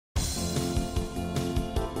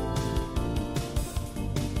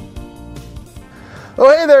Oh,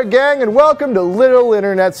 hey there, gang, and welcome to Lil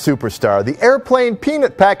Internet Superstar, the airplane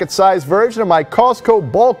peanut packet-sized version of my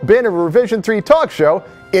Costco bulk bin of Revision 3 talk show,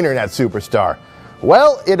 Internet Superstar.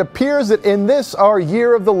 Well, it appears that in this, our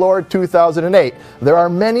year of the Lord 2008, there are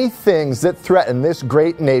many things that threaten this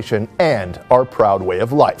great nation and our proud way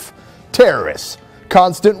of life. Terrorists,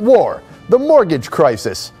 constant war, the mortgage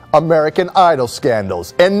crisis, American Idol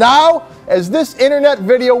scandals, and now, as this internet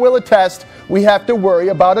video will attest, we have to worry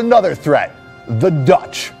about another threat. The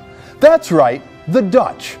Dutch. That's right, the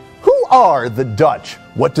Dutch. Who are the Dutch?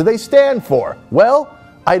 What do they stand for? Well,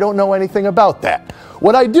 I don't know anything about that.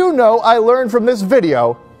 What I do know, I learned from this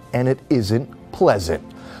video, and it isn't pleasant.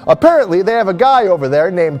 Apparently, they have a guy over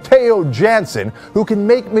there named Theo Jansen who can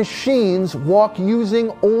make machines walk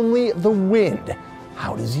using only the wind.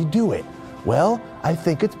 How does he do it? Well, I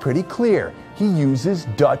think it's pretty clear. He uses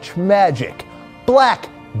Dutch magic. Black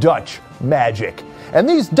Dutch magic. And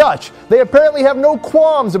these Dutch, they apparently have no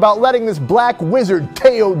qualms about letting this black wizard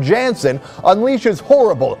Theo Jansen unleash his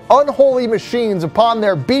horrible, unholy machines upon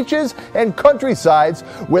their beaches and countrysides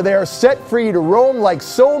where they are set free to roam like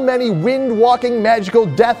so many wind-walking magical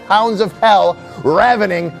death hounds of hell,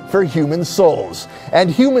 ravening for human souls. And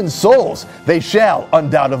human souls they shall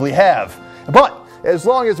undoubtedly have. But as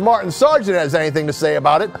long as Martin Sargent has anything to say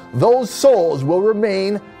about it, those souls will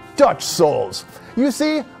remain Dutch souls. You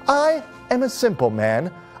see, I am a simple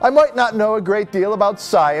man. I might not know a great deal about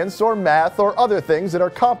science or math or other things that are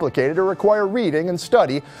complicated or require reading and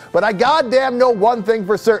study, but I goddamn know one thing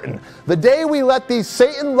for certain. The day we let these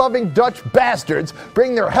Satan-loving Dutch bastards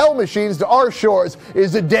bring their hell machines to our shores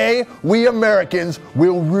is the day we Americans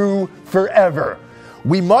will rue forever.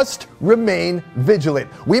 We must remain vigilant.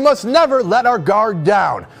 We must never let our guard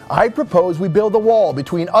down. I propose we build a wall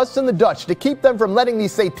between us and the Dutch to keep them from letting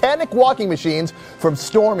these satanic walking machines from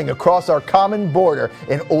storming across our common border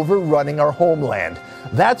and overrunning our homeland.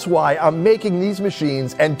 That's why I'm making these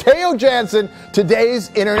machines and Theo Jansen today's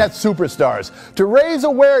internet superstars, to raise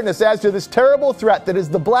awareness as to this terrible threat that is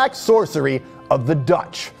the black sorcery of the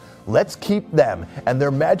Dutch. Let's keep them and their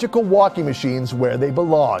magical walking machines where they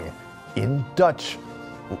belong, in Dutch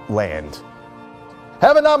land.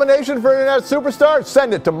 Have a nomination for Internet Superstar?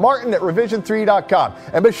 Send it to martin@revision3.com.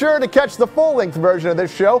 And be sure to catch the full-length version of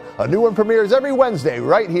this show. A new one premieres every Wednesday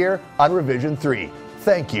right here on Revision 3.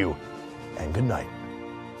 Thank you, and good night.